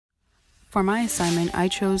For my assignment, I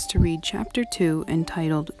chose to read Chapter 2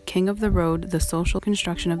 entitled King of the Road, The Social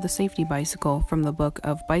Construction of the Safety Bicycle from the book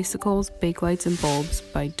of Bicycles, Bakelites, and Bulbs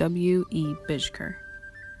by W.E. Bijker.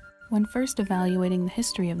 When first evaluating the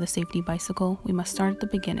history of the safety bicycle, we must start at the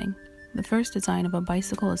beginning. The first design of a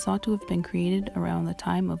bicycle is thought to have been created around the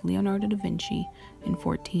time of Leonardo da Vinci in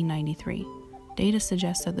 1493. Data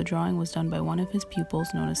suggests that the drawing was done by one of his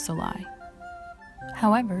pupils known as Salai.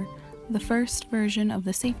 However, the first version of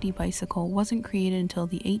the safety bicycle wasn't created until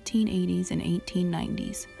the 1880s and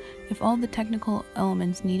 1890s. If all the technical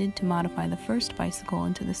elements needed to modify the first bicycle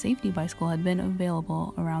into the safety bicycle had been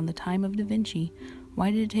available around the time of Da Vinci,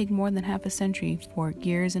 why did it take more than half a century for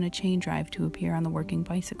gears and a chain drive to appear on the working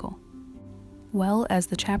bicycle? Well, as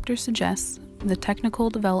the chapter suggests, the technical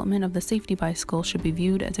development of the safety bicycle should be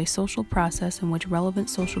viewed as a social process in which relevant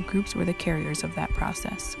social groups were the carriers of that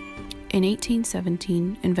process. In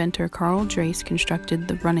 1817, inventor Carl Drace constructed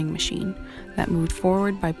the running machine that moved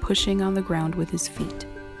forward by pushing on the ground with his feet.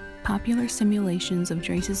 Popular simulations of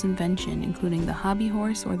Drace's invention, including the hobby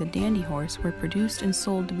horse or the dandy horse, were produced and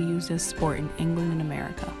sold to be used as sport in England and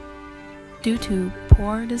America. Due to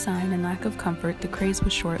poor design and lack of comfort, the craze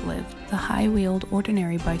was short-lived. The high-wheeled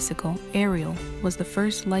ordinary bicycle, Ariel, was the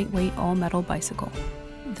first lightweight all-metal bicycle.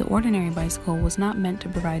 The ordinary bicycle was not meant to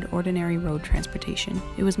provide ordinary road transportation.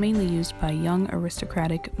 It was mainly used by young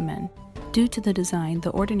aristocratic men. Due to the design,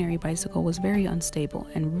 the ordinary bicycle was very unstable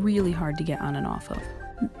and really hard to get on and off of.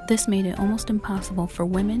 This made it almost impossible for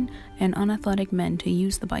women and unathletic men to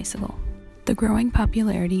use the bicycle. The growing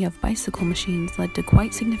popularity of bicycle machines led to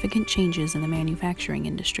quite significant changes in the manufacturing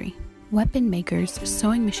industry. Weapon makers,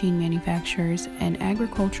 sewing machine manufacturers, and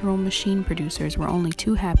agricultural machine producers were only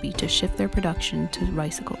too happy to shift their production to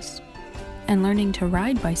bicycles. And learning to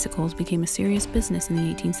ride bicycles became a serious business in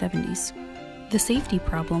the 1870s. The safety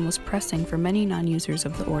problem was pressing for many non-users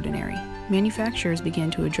of the ordinary. Manufacturers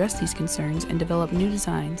began to address these concerns and develop new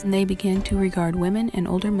designs, and they began to regard women and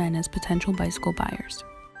older men as potential bicycle buyers.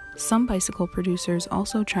 Some bicycle producers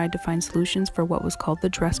also tried to find solutions for what was called the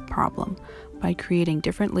dress problem by creating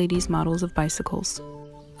different ladies' models of bicycles.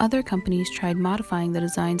 Other companies tried modifying the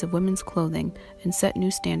designs of women's clothing and set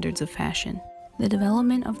new standards of fashion. The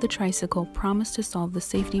development of the tricycle promised to solve the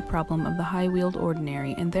safety problem of the high-wheeled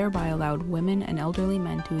ordinary and thereby allowed women and elderly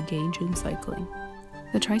men to engage in cycling.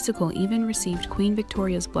 The tricycle even received Queen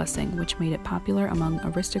Victoria's blessing, which made it popular among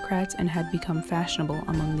aristocrats and had become fashionable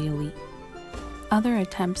among the elite. Other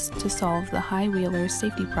attempts to solve the high-wheeler's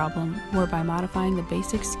safety problem were by modifying the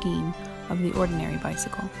basic scheme of the ordinary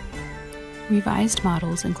bicycle. Revised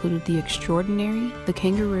models included the Extraordinary, the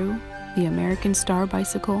Kangaroo, the American Star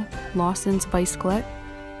Bicycle, Lawson's Bicyclette,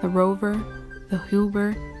 the Rover, the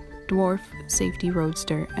Huber, Dwarf, Safety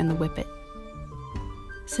Roadster, and the Whippet.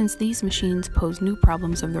 Since these machines posed new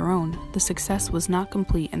problems of their own, the success was not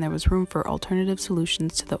complete and there was room for alternative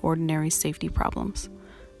solutions to the ordinary safety problems.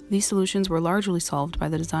 These solutions were largely solved by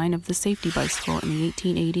the design of the safety bicycle in the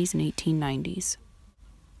 1880s and 1890s.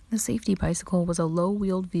 The safety bicycle was a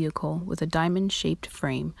low-wheeled vehicle with a diamond-shaped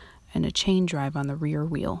frame and a chain drive on the rear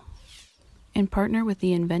wheel. In partner with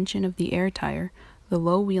the invention of the air tire, the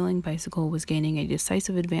low-wheeling bicycle was gaining a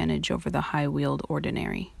decisive advantage over the high-wheeled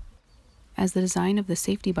ordinary. As the design of the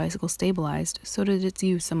safety bicycle stabilized, so did its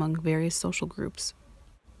use among various social groups.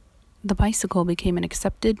 The bicycle became an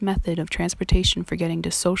accepted method of transportation for getting to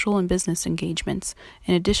social and business engagements,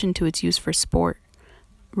 in addition to its use for sport,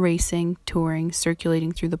 racing, touring,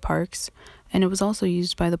 circulating through the parks, and it was also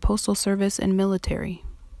used by the postal service and military.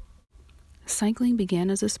 Cycling began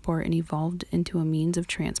as a sport and evolved into a means of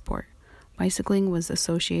transport. Bicycling was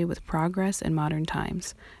associated with progress in modern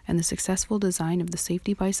times, and the successful design of the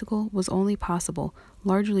safety bicycle was only possible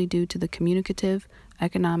largely due to the communicative,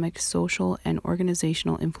 economic, social, and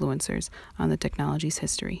organizational influencers on the technology's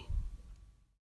history.